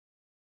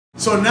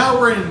So now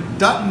we're in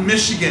Dutton,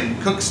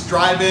 Michigan, Cook's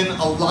Drive-In,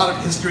 a lot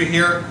of history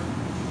here.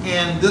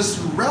 And this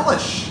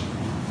relish,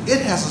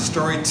 it has a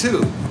story too.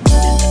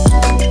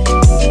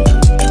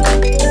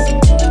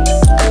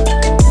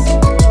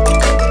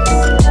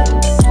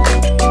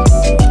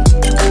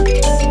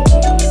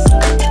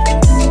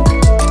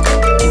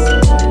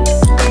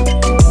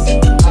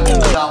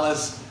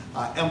 Gonzalez,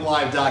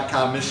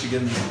 MLive.com,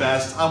 Michigan's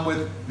best. I'm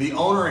with the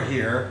owner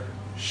here,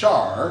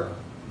 Char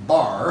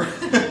Baar.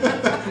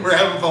 We're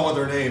having fun with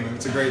her name.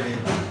 It's a great name.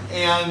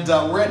 And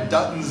we're at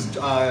Dutton's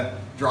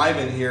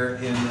Drive-In here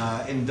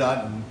in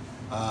Dutton.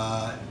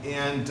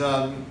 Did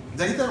I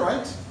get that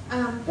right?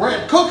 We're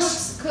at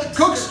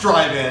Cook's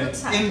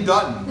Drive-In in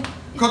Dutton.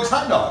 Cook's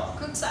Hot Dog.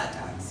 Cook's Hot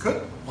Dogs.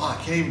 Wow, I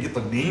can't even get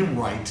the name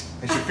right.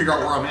 I should figure out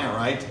where I'm at,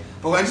 right?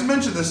 But I just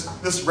mentioned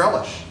this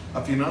relish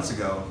a few minutes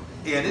ago,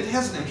 and it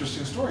has an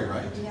interesting story,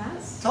 right?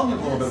 Yes. Tell me a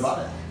little bit about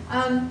it.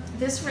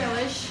 This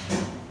relish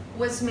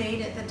was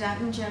made at the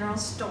Dutton General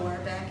Store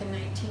back in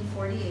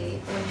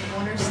 1948 when the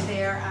owners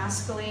there,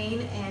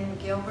 Oscaline and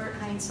Gilbert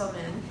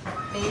Heinzelman,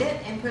 made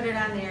it and put it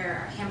on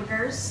their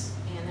hamburgers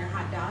and their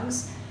hot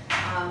dogs.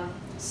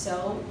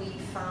 So we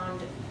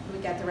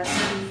got the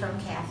recipe from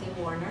Kathy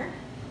Warner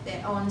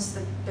that owns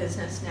the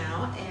business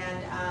now,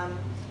 and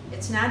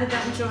it's not a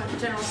Dutton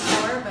General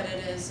Store, but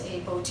it is a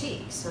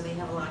boutique, so they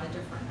have a lot of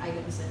different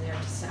items in there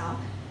to sell.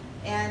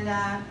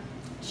 And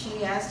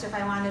she asked if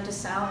I wanted to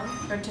sell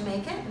or to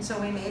make it, and so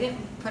we made it,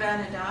 put it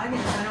on a dog, and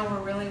it went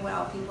over really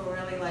well. People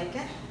really like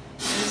it. And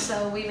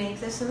so we make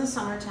this in the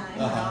summertime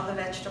when all the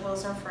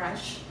vegetables are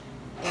fresh,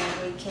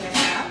 and we can it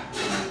up,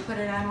 and we put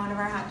it on one of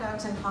our hot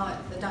dogs and call it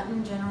the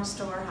Dutton General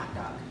Store hot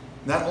dog.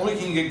 Not only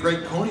can you get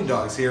great Coney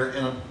dogs here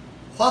and a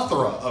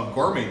plethora of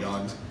gourmet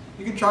dogs,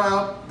 you can try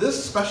out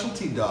this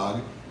specialty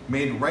dog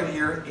made right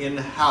here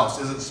in-house.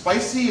 Is it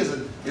spicy? Is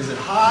it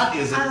hot?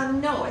 Is it?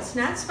 No, it's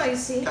not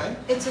spicy. Okay.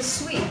 It's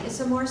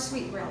a more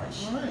sweet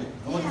relish. All right.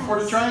 I'm looking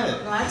forward to trying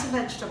it. Lots of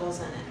vegetables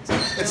in it.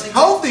 It's really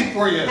healthy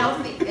for you.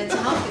 Healthy. It's a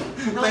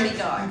healthy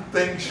dog.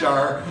 Thanks,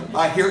 Char.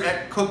 Here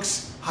at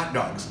Cook's Hot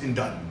Dogs in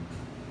Dutton.